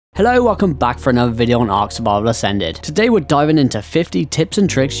Hello, welcome back for another video on ARK Survival Ascended. Today we're diving into 50 tips and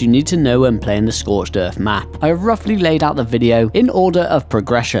tricks you need to know when playing the Scorched Earth map. I have roughly laid out the video in order of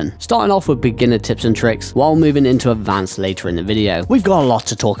progression, starting off with beginner tips and tricks while moving into advanced later in the video. We've got a lot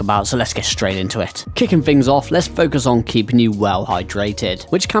to talk about, so let's get straight into it. Kicking things off, let's focus on keeping you well hydrated,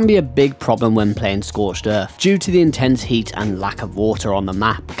 which can be a big problem when playing Scorched Earth due to the intense heat and lack of water on the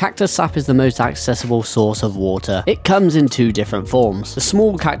map. Cactus sap is the most accessible source of water. It comes in two different forms: the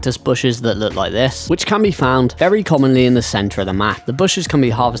small cactus bushes that look like this, which can be found very commonly in the center of the map. The bushes can be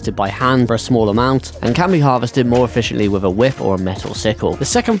harvested by hand for a small amount and can be harvested more efficiently with a whip or a metal sickle. The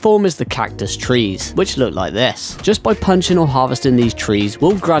second form is the cactus trees, which look like this. Just by punching or harvesting these trees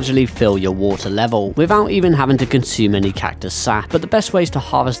will gradually fill your water level without even having to consume any cactus sap. But the best ways to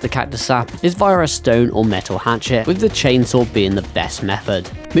harvest the cactus sap is via a stone or metal hatchet, with the chainsaw being the best method.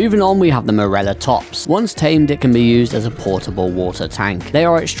 Moving on, we have the morella tops. Once tamed, it can be used as a portable water tank. They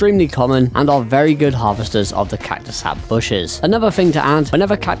are extremely common and are very good harvesters of the cactus sap bushes. Another thing to add,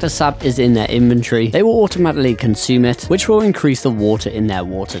 whenever cactus sap is in their inventory, they will automatically consume it, which will increase the water in their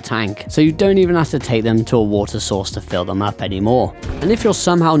water tank, so you don't even have to take them to a water source to fill them up anymore. And if you're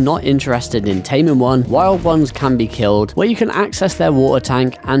somehow not interested in taming one, wild ones can be killed, where you can access their water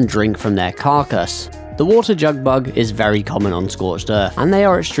tank and drink from their carcass. The water jug bug is very common on Scorched Earth, and they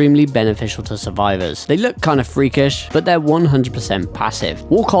are extremely beneficial to survivors. They look kind of freakish, but they're 100% passive.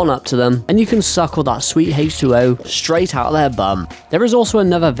 Walk on up to them, and you can suckle that sweet H2O straight out of their bum. There is also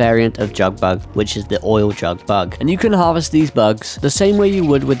another variant of jug bug, which is the oil jug bug, and you can harvest these bugs the same way you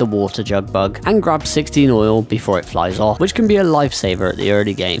would with the water jug bug, and grab 16 oil before it flies off, which can be a lifesaver at the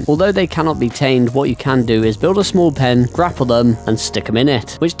early game. Although they cannot be tamed, what you can do is build a small pen, grapple them, and stick them in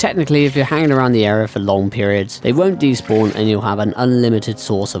it, which technically, if you're hanging around the area for long periods, they won't despawn and you'll have an unlimited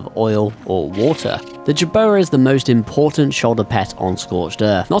source of oil or water. The Jerboa is the most important shoulder pet on Scorched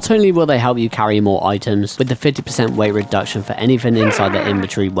Earth. Not only will they help you carry more items, with the 50% weight reduction for anything inside the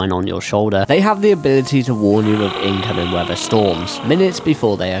inventory when on your shoulder, they have the ability to warn you of incoming weather storms minutes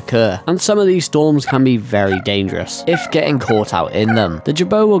before they occur, and some of these storms can be very dangerous if getting caught out in them. The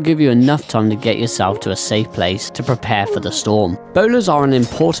Jerboa will give you enough time to get yourself to a safe place to prepare for the storm. Bowlers are an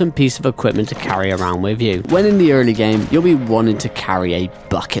important piece of equipment to carry around with you. When in the early game, you'll be wanting to carry a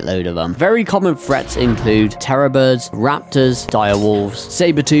bucket load of them. Very common threats include terror birds, raptors, direwolves,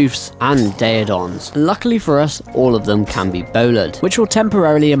 saber-tooths, and daedons. Luckily for us, all of them can be bowlered, which will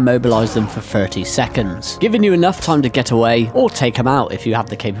temporarily immobilize them for 30 seconds, giving you enough time to get away or take them out if you have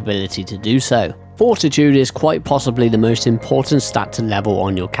the capability to do so. Fortitude is quite possibly the most important stat to level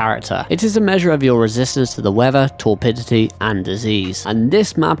on your character. It is a measure of your resistance to the weather, torpidity, and disease, and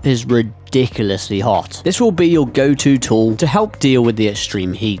this map is ridiculously hot. This will be your go-to tool to help deal with the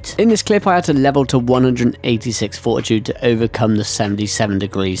extreme heat. In this clip, I had to level to 186 fortitude to overcome the 77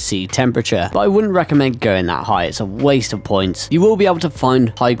 degrees C temperature, but I wouldn't recommend going that high. It's a waste of points. You will be able to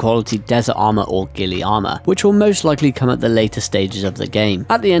find high quality desert armor or ghillie armor, which will most likely come at the later stages of the game.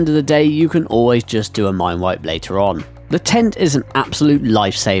 At the end of the day, you can always just do a mine wipe later on. The tent is an absolute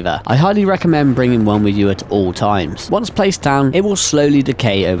lifesaver. I highly recommend bringing one with you at all times. Once placed down, it will slowly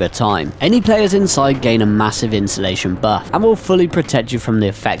decay over time. Any players inside gain a massive insulation buff and will fully protect you from the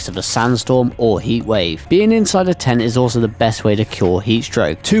effects of a sandstorm or heat wave. Being inside a tent is also the best way to cure heat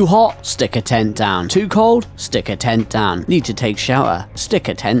stroke. Too hot? Stick a tent down. Too cold? Stick a tent down. Need to take shelter? Stick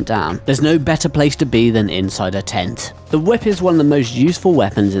a tent down. There's no better place to be than inside a tent. The whip is one of the most useful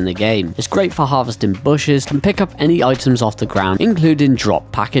weapons in the game. It's great for harvesting bushes, can pick up any items off the ground, including drop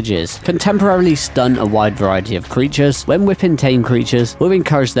packages, can temporarily stun a wide variety of creatures. When whipping tame creatures, will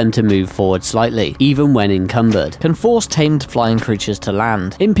encourage them to move forward slightly, even when encumbered, can force tamed flying creatures to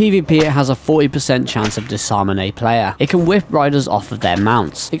land. In PvP, it has a 40% chance of disarming a player. It can whip riders off of their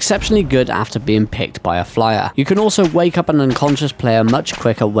mounts, exceptionally good after being picked by a flyer. You can also wake up an unconscious player much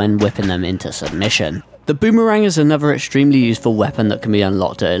quicker when whipping them into submission. The boomerang is another extremely useful weapon that can be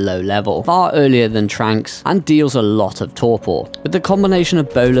unlocked at a low level, far earlier than tranks, and deals a lot of torpor. With the combination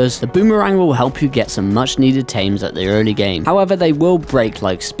of bowlers, the boomerang will help you get some much needed tames at the early game. However, they will break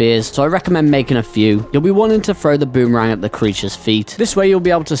like spears, so I recommend making a few. You'll be wanting to throw the boomerang at the creature's feet. This way you'll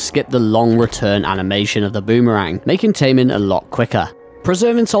be able to skip the long return animation of the boomerang, making taming a lot quicker.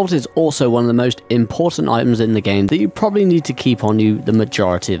 Preserving salt is also one of the most important items in the game that you probably need to keep on you the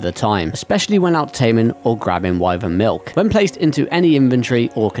majority of the time, especially when out taming or grabbing wyvern milk. When placed into any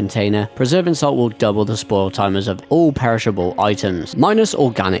inventory or container, preserving salt will double the spoil timers of all perishable items, minus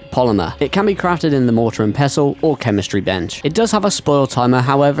organic polymer. It can be crafted in the mortar and pestle or chemistry bench. It does have a spoil timer,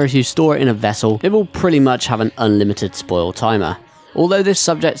 however if you store it in a vessel, it will pretty much have an unlimited spoil timer. Although this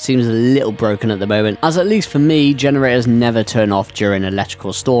subject seems a little broken at the moment, as at least for me, generators never turn off during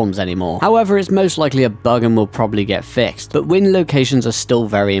electrical storms anymore. However, it's most likely a bug and will probably get fixed, but wind locations are still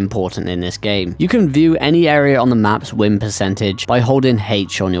very important in this game. You can view any area on the map's wind percentage by holding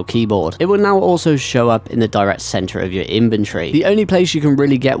H on your keyboard. It will now also show up in the direct center of your inventory. The only place you can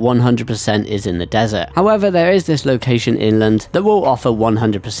really get 100% is in the desert. However, there is this location inland that will offer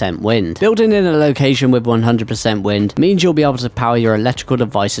 100% wind. Building in a location with 100% wind means you'll be able to power your electrical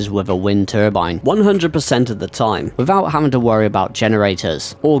devices with a wind turbine 100% of the time without having to worry about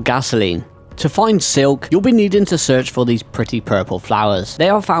generators or gasoline. To find silk, you'll be needing to search for these pretty purple flowers. They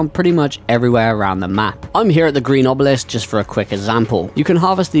are found pretty much everywhere around the map. I'm here at the green obelisk just for a quick example. You can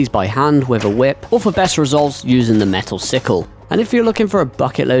harvest these by hand with a whip, or for best results using the metal sickle. And if you're looking for a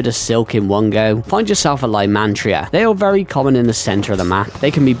bucket load of silk in one go, find yourself a lymantria. They are very common in the center of the map. They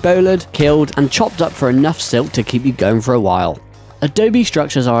can be bowlered, killed, and chopped up for enough silk to keep you going for a while. Adobe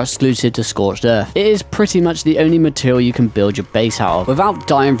structures are exclusive to Scorched Earth. It is pretty much the only material you can build your base out of without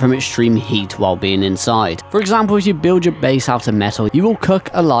dying from extreme heat while being inside. For example, if you build your base out of metal, you will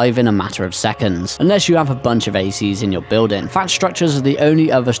cook alive in a matter of seconds, unless you have a bunch of ACs in your building. Thatch structures are the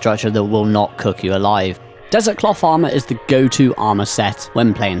only other structure that will not cook you alive. Desert Cloth Armor is the go-to armor set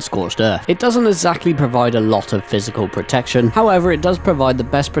when playing Scorched Earth. It doesn't exactly provide a lot of physical protection, however it does provide the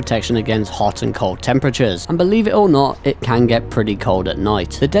best protection against hot and cold temperatures, and believe it or not, it can get pretty cold at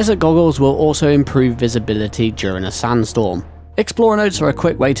night. The desert goggles will also improve visibility during a sandstorm. Explorer notes are a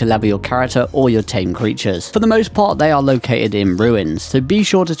quick way to level your character or your tame creatures. For the most part, they are located in ruins, so be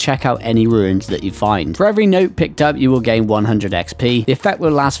sure to check out any ruins that you find. For every note picked up, you will gain 100 XP. The effect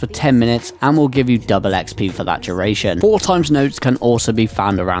will last for 10 minutes and will give you double XP for that duration. 4 times notes can also be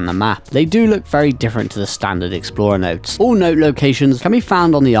found around the map. They do look very different to the standard Explorer notes. All note locations can be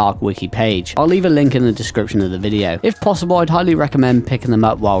found on the ARK wiki page. I'll leave a link in the description of the video. If possible, I'd highly recommend picking them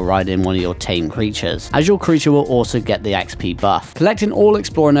up while riding one of your tame creatures, as your creature will also get the XP buff. Collecting all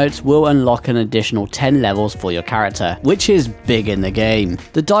Explorer notes will unlock an additional 10 levels for your character, which is big in the game.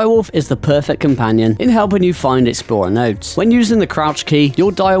 The direwolf is the perfect companion in helping you find Explorer notes. When using the crouch key,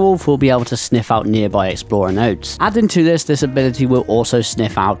 your direwolf will be able to sniff out nearby Explorer notes. Adding to this ability will also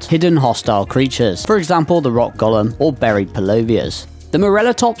sniff out hidden hostile creatures, for example the rock golem or buried palovias. The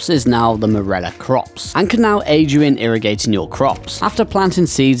Morella Tops is now the Morella Crops, and can now aid you in irrigating your crops. After planting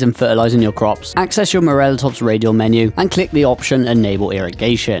seeds and fertilizing your crops, access your Morella Tops radial menu and click the option Enable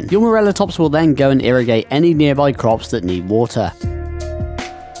Irrigation. Your Morella Tops will then go and irrigate any nearby crops that need water.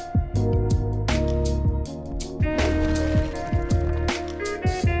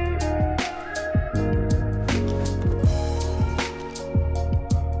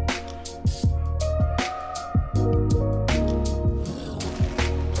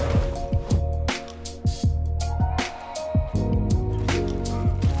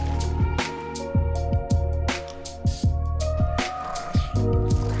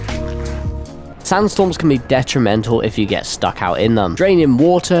 Sandstorms can be detrimental if you get stuck out in them, draining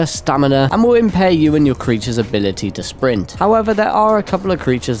water, stamina, and will impair you and your creature's ability to sprint. However, there are a couple of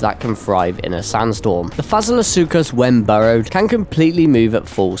creatures that can thrive in a sandstorm. The Phaseolasuchus, when burrowed, can completely move at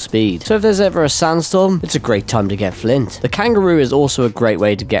full speed, so if there's ever a sandstorm, it's a great time to get flint. The kangaroo is also a great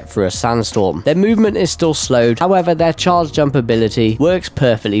way to get through a sandstorm. Their movement is still slowed, however their charge jump ability works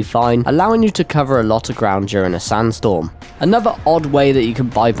perfectly fine, allowing you to cover a lot of ground during a sandstorm. Another odd way that you can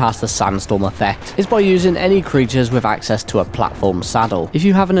bypass the sandstorm effect is by using any creatures with access to a platform saddle. If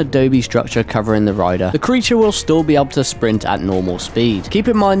you have an adobe structure covering the rider, the creature will still be able to sprint at normal speed. Keep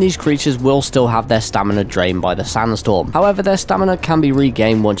in mind these creatures will still have their stamina drained by the sandstorm, however their stamina can be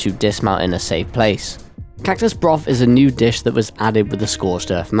regained once you dismount in a safe place. Cactus broth is a new dish that was added with the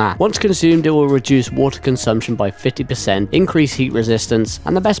Scorched Earth map. Once consumed, it will reduce water consumption by 50%, increase heat resistance,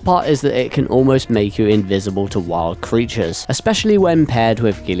 and the best part is that it can almost make you invisible to wild creatures, especially when paired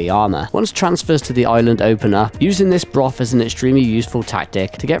with ghillie armor. Once transfers to the island open up, using this broth is an extremely useful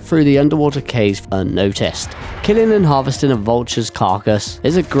tactic to get through the underwater caves unnoticed. Killing and harvesting a vulture's carcass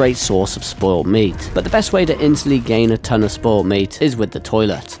is a great source of spoiled meat, but the best way to instantly gain a ton of spoiled meat is with the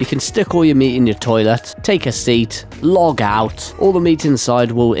toilet. You can stick all your meat in your toilet, take a seat, log out, all the meat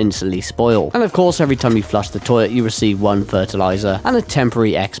inside will instantly spoil. And of course, every time you flush the toilet, you receive 1 fertilizer and a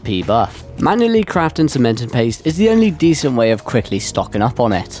temporary XP buff. Manually crafting cement and paste is the only decent way of quickly stocking up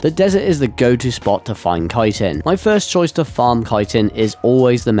on it. The desert is the go-to spot to find chitin. My first choice to farm chitin is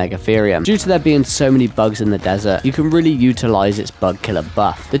always the megatherium. Due to there being so many bugs in the desert, you can really utilize its bug killer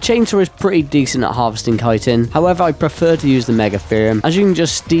buff. The chainsaw is pretty decent at harvesting chitin, however I prefer to use the megatherium as you can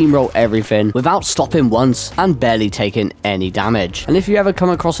just steamroll everything without stopping once and barely taking any damage. And if you ever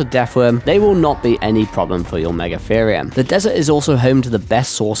come across a deathworm, they will not be any problem for your megatherium. The desert is also home to the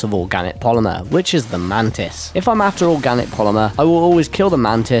best source of organic polymer, which is the mantis. If I'm after organic polymer, I will always kill the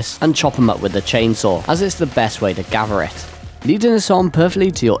mantis and chop them up with the chainsaw, as it's the best way to gather it. Leading us on perfectly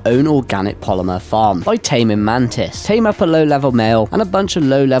to your own organic polymer farm by taming mantis. Tame up a low level male and a bunch of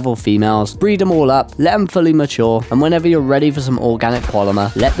low level females, breed them all up, let them fully mature, and whenever you're ready for some organic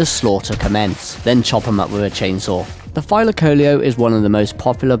polymer, let the slaughter commence, then chop them up with a chainsaw. The Thylacoleo is one of the most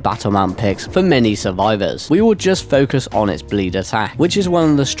popular battle mount picks for many survivors. We will just focus on its bleed attack, which is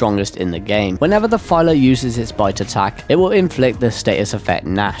one of the strongest in the game. Whenever the Thyla uses its bite attack, it will inflict the status effect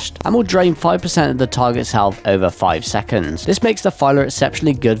Gnashed, and will drain 5% of the target's health over 5 seconds. This makes the Thyla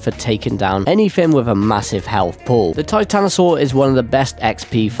exceptionally good for taking down anything with a massive health pool. The Titanosaur is one of the best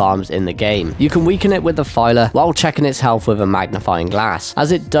XP farms in the game. You can weaken it with the Thyla while checking its health with a magnifying glass,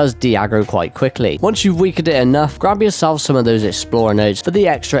 as it does de-aggro quite quickly. Once you've weakened it enough, grab yourself some of those explorer nodes for the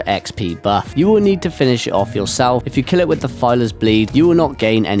extra XP buff. You will need to finish it off yourself. If you kill it with the Thyla's bleed, you will not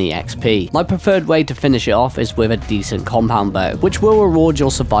gain any XP. My preferred way to finish it off is with a decent compound bow, which will reward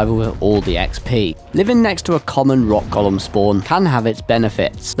your survival with all the XP. Living next to a common rock golem spawn can have its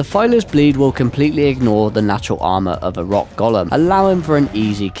benefits. The Thyla's bleed will completely ignore the natural armor of a rock golem, allowing for an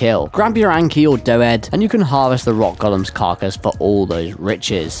easy kill. Grab your Anki or Doehead and you can harvest the rock golem's carcass for all those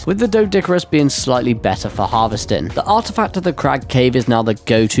riches, with the Doedicurus being slightly better for harvesting. The artifact of the Crag Cave is now the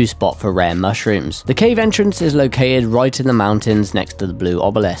go-to spot for rare mushrooms. The cave entrance is located right in the mountains next to the blue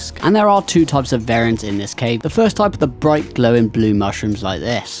obelisk, and there are two types of variants in this cave. The first type are the bright glowing blue mushrooms like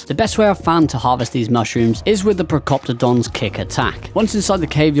this. The best way I've found to harvest these mushrooms is with the Procoptodon's kick attack. Once inside the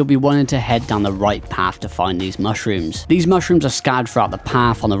cave, you'll be wanting to head down the right path to find these mushrooms. These mushrooms are scattered throughout the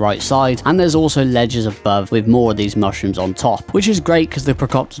path on the right side, and there's also ledges above with more of these mushrooms on top, which is great because the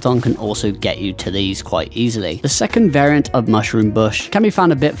Procoptodon can also get you to these quite easily. The second variant of mushroom bush can be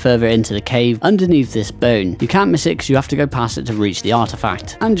found a bit further into the cave underneath this bone. You can't miss it because you have to go past it to reach the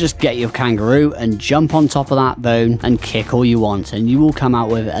artifact. And just get your kangaroo and jump on top of that bone and kick all you want, and you will come out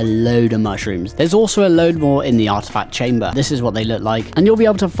with a load of mushrooms. There's also a load more in the artifact chamber. This is what they look like, and you'll be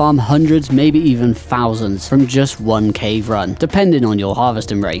able to farm hundreds, maybe even thousands from just one cave run, depending on your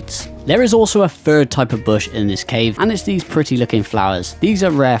harvesting rates. There is also a third type of bush in this cave, and it's these pretty looking flowers. These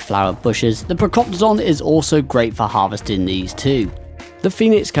are rare flower bushes. The Procoptodon is also great for harvesting these too. The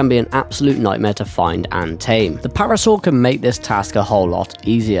Phoenix can be an absolute nightmare to find and tame. The Parasaur can make this task a whole lot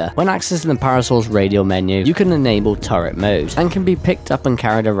easier. When accessing the Parasaur's radial menu, you can enable turret mode, and can be picked up and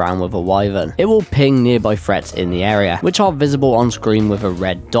carried around with a wyvern. It will ping nearby threats in the area, which are visible on screen with a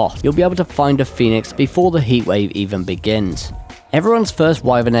red dot. You'll be able to find a Phoenix before the heatwave even begins. Everyone's first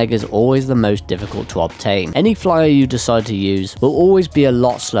wyvern egg is always the most difficult to obtain. Any flyer you decide to use will always be a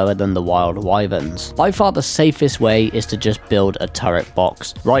lot slower than the wild wyverns. By far the safest way is to just build a turret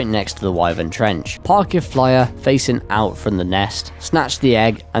box right next to the wyvern trench. Park your flyer facing out from the nest, snatch the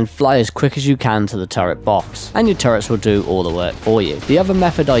egg and fly as quick as you can to the turret box, and your turrets will do all the work for you. The other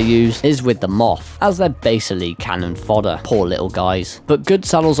method I use is with the moth, as they're basically cannon fodder. Poor little guys. But good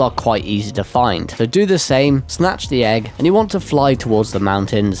saddles are quite easy to find, so do the same, snatch the egg, and you want to fly towards the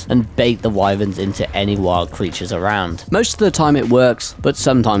mountains and bait the wyverns into any wild creatures around. Most of the time it works, but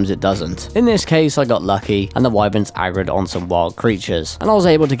sometimes it doesn't. In this case I got lucky and the wyverns aggroed on some wild creatures, and I was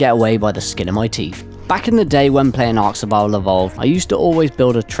able to get away by the skin of my teeth. Back in the day when playing Ark Survival Evolved, I used to always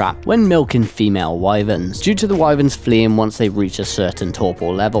build a trap when milking female wyverns, due to the wyverns fleeing once they reach a certain torpor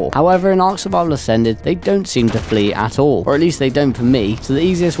level. However, in Ark Survival Ascended, they don't seem to flee at all, or at least they don't for me, so the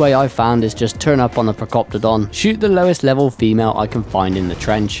easiest way I found is just turn up on the Procoptodon, shoot the lowest level female I can find in the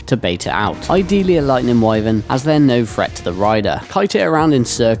trench to bait it out. Ideally a lightning wyvern, as they're no threat to the rider. Kite it around in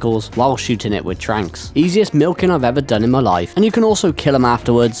circles while shooting it with tranks. Easiest milking I've ever done in my life, and you can also kill them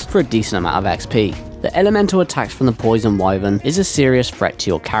afterwards for a decent amount of XP. The elemental attacks from the poison wyvern is a serious threat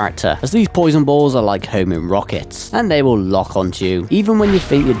to your character, as these poison balls are like homing rockets, and they will lock onto you, even when you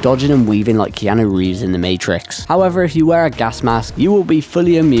think you're dodging and weaving like Keanu Reeves in The Matrix. However, if you wear a gas mask, you will be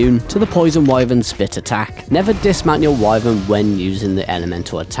fully immune to the poison wyvern spit attack. Never dismount your wyvern when using the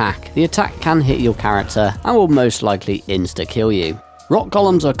elemental attack. The attack can hit your character and will most likely insta-kill you. Rock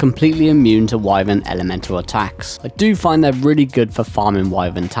golems are completely immune to wyvern elemental attacks. I do find they're really good for farming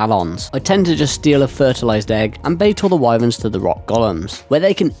wyvern talons. I tend to just steal a fertilized egg and bait all the wyverns to the rock golems, where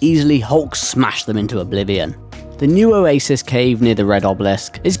they can easily Hulk smash them into oblivion. The new Oasis cave near the red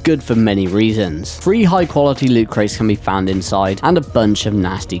obelisk is good for many reasons. 3 high quality loot crates can be found inside and a bunch of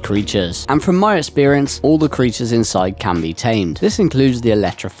nasty creatures. And from my experience, all the creatures inside can be tamed. This includes the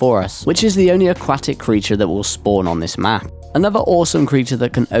Electrophorus, which is the only aquatic creature that will spawn on this map. Another awesome creature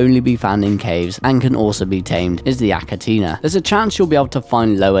that can only be found in caves and can also be tamed is the Achatina. There's a chance you'll be able to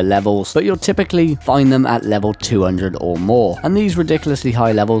find lower levels, but you'll typically find them at level 200 or more, and these ridiculously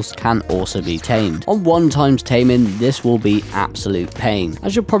high levels can also be tamed. On 1 times taming, this will be absolute pain,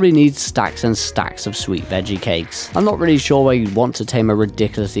 as you'll probably need stacks and stacks of sweet veggie cakes. I'm not really sure where you'd want to tame a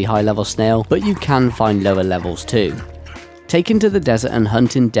ridiculously high level snail, but you can find lower levels too. Taking to the desert and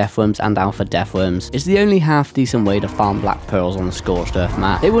hunting deathworms and alpha deathworms is the only half decent way to farm black pearls on the Scorched Earth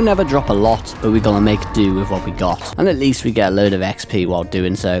map. They will never drop a lot, but we're gonna make do with what we got, and at least we get a load of XP while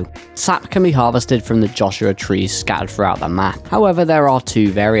doing so. Sap can be harvested from the Joshua trees scattered throughout the map. However, there are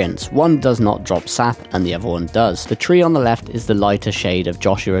 2 variants. One does not drop sap and the other one does. The tree on the left is the lighter shade of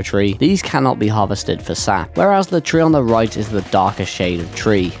Joshua tree. These cannot be harvested for sap, whereas the tree on the right is the darker shade of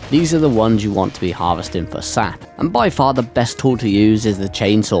tree. These are the ones you want to be harvesting for sap. And by far the best tool to use is the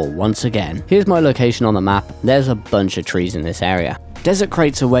chainsaw once again. Here's my location on the map. There's a bunch of trees in this area. Desert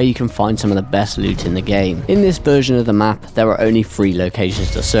crates are where you can find some of the best loot in the game. In this version of the map, there are only 3 locations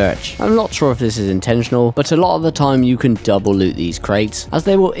to search. I'm not sure if this is intentional, but a lot of the time you can double loot these crates, as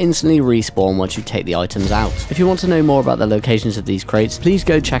they will instantly respawn once you take the items out. If you want to know more about the locations of these crates, please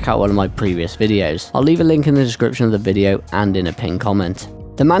go check out one of my previous videos. I'll leave a link in the description of the video and in a pinned comment.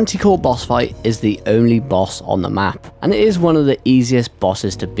 The Manticore boss fight is the only boss on the map, and it is one of the easiest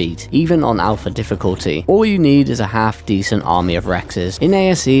bosses to beat, even on alpha difficulty. All you need is a half decent army of Rexes. In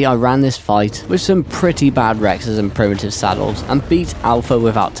ASE, I ran this fight with some pretty bad Rexes and primitive saddles, and beat alpha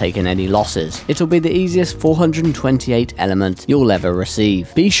without taking any losses. It'll be the easiest 428 element you'll ever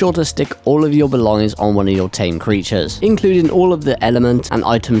receive. Be sure to stick all of your belongings on one of your tame creatures, including all of the element and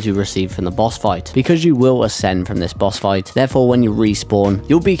items you receive from the boss fight, because you will ascend from this boss fight. Therefore, when you respawn,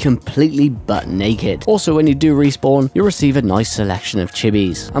 you'll be completely butt naked. Also, when you do respawn, you'll receive a nice selection of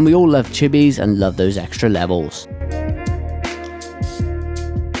chibis, and we all love chibis and love those extra levels.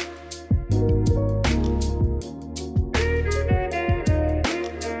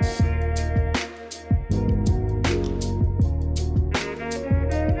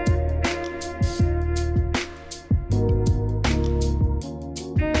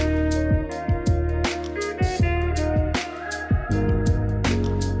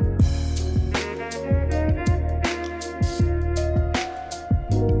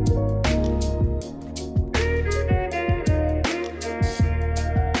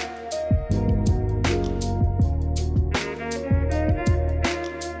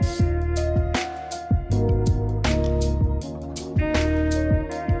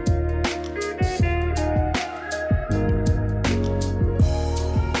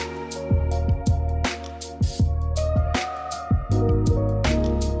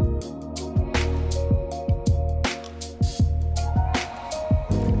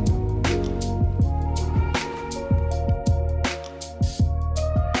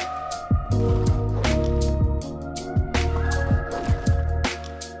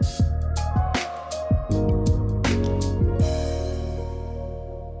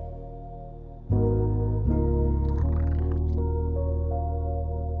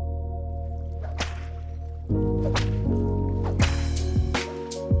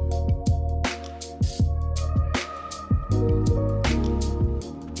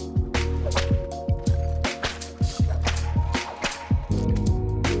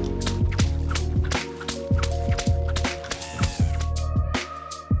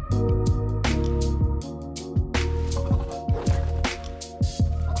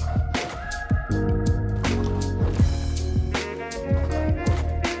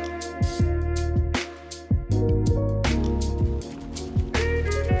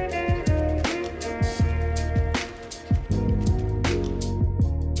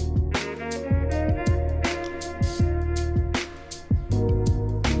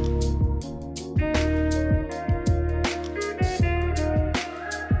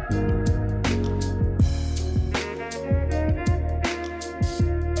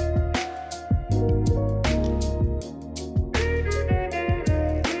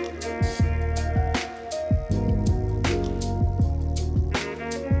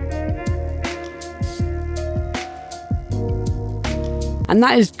 And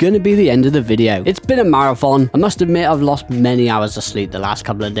that is gonna be the end of the video. It's been a marathon. I must admit I've lost many hours of sleep the last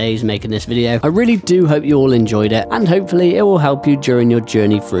couple of days making this video. I really do hope you all enjoyed it, and hopefully it will help you during your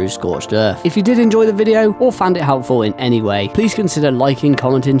journey through Scorched Earth. If you did enjoy the video or found it helpful in any way, please consider liking,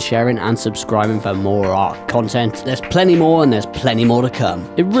 commenting, sharing and subscribing for more ARK content. There's plenty more and there's plenty more to come.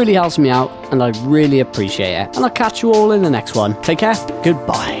 It really helps me out and I really appreciate it. And I'll catch you all in the next one. Take care.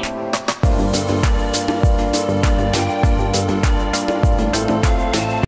 Goodbye.